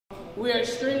We are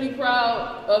extremely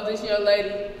proud of this young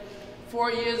lady.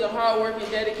 4 years of hard work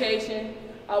and dedication.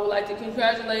 I would like to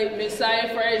congratulate Ms.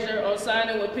 Saya Frazier on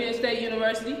signing with Penn State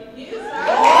University. They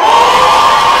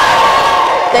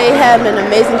have an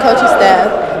amazing coaching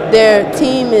staff. Their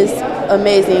team is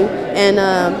amazing,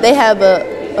 and they have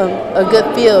a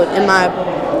good field in my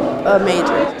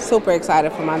major. Super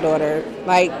excited for my daughter.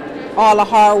 Like, all the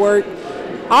hard work.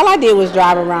 All I did was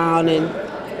drive around and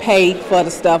pay for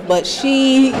the stuff, but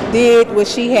she did what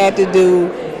she had to do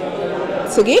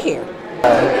to get here.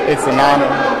 It's an honor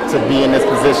to be in this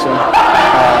position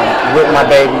with my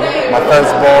baby, my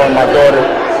firstborn, my daughter.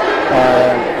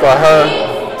 For her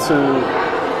to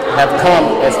have come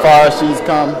as far as she's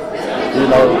come, you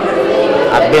know,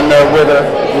 I've been there with her,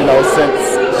 you know,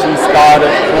 since she started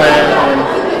playing, and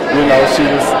you know,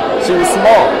 she was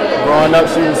small. Growing up,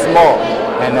 she was small,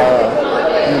 and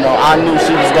you know, I knew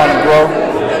she was going to grow,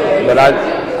 but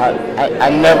I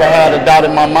never had a doubt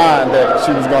in my mind that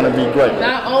she was going to be great.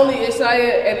 Not only is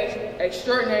Saya an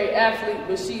extraordinary athlete,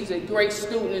 but she's a great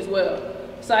student as well.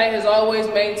 Saya has always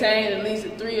maintained at least a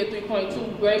 3 or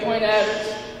 3.2 grade point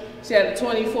average. She had a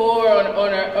 24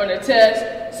 on her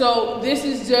test. So this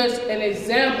is just an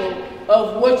example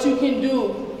of what you can do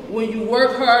when you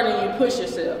work hard and you push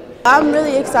yourself. I'm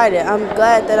really excited. I'm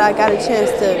glad that I got a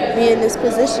chance to be in this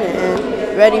position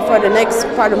and ready for the next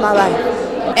part of my life.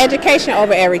 Education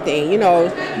over everything. You know,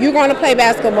 you're going to play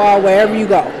basketball wherever you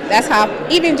go. That's how,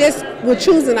 even just with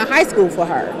choosing a high school for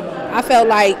her, I felt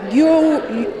like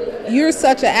you're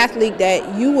such an athlete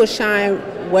that you will shine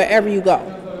wherever you go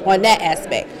on that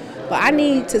aspect. But I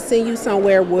need to send you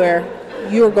somewhere where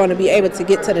you're going to be able to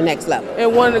get to the next level.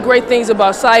 And one of the great things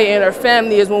about Saya and her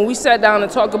family is when we sat down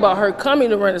and talked about her coming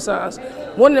to Renaissance,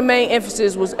 one of the main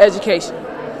emphasis was education.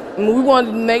 And we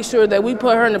wanted to make sure that we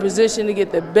put her in a position to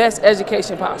get the best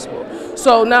education possible.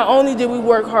 So not only did we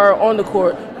work hard on the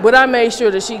court, but I made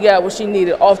sure that she got what she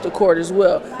needed off the court as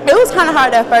well. It was kind of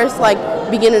hard at first, like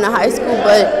beginning of high school,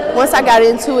 but once I got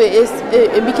into it,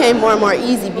 it became more and more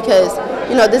easy because,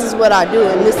 you know, this is what I do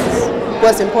and this is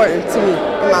what's important to me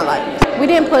in my life. We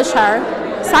didn't push her.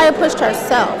 Saya pushed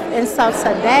herself. And so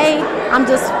today, I'm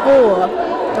just full.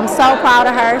 I'm so proud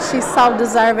of her. She's so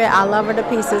deserving. I love her to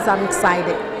pieces. I'm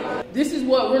excited. This is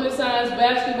what Renaissance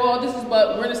basketball, this is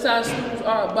what Renaissance students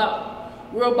are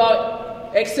about. We're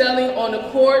about excelling on the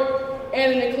court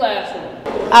and in the classroom.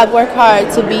 I've worked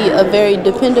hard to be a very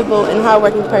dependable and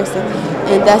hardworking person,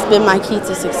 and that's been my key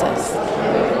to success.